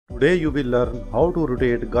Today you will learn how to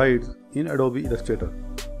rotate guides in Adobe Illustrator.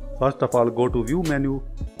 First of all, go to View menu,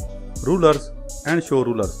 Rulers and Show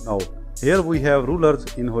Rulers. Now here we have rulers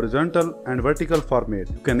in horizontal and vertical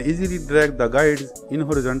format. You can easily drag the guides in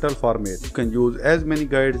horizontal format. You can use as many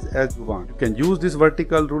guides as you want. You can use this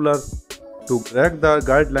vertical ruler to drag the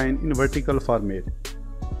guideline in vertical format.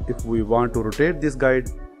 If we want to rotate this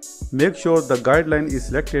guide, make sure the guideline is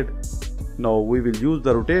selected. Now we will use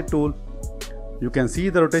the rotate tool. You can see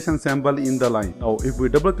the rotation symbol in the line. Now if we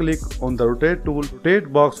double click on the rotate tool,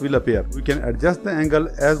 rotate box will appear. We can adjust the angle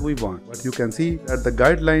as we want, but you can see that the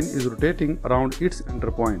guideline is rotating around its center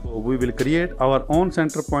point. So we will create our own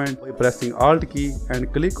center point by pressing Alt key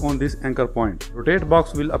and click on this anchor point. Rotate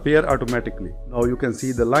box will appear automatically. Now you can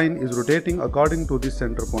see the line is rotating according to this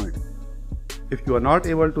center point. If you are not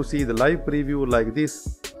able to see the live preview like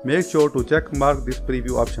this, make sure to check mark this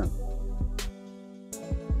preview option.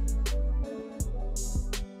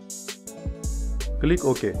 Click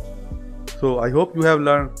OK. So I hope you have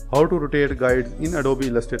learned how to rotate guides in Adobe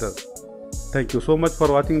Illustrator. Thank you so much for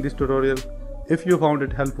watching this tutorial. If you found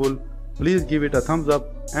it helpful, please give it a thumbs up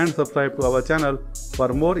and subscribe to our channel for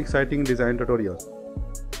more exciting design tutorials.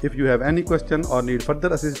 If you have any question or need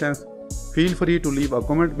further assistance, feel free to leave a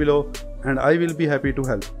comment below and I will be happy to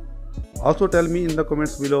help. Also tell me in the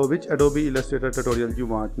comments below which Adobe Illustrator tutorial you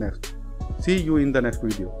want next. See you in the next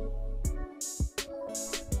video.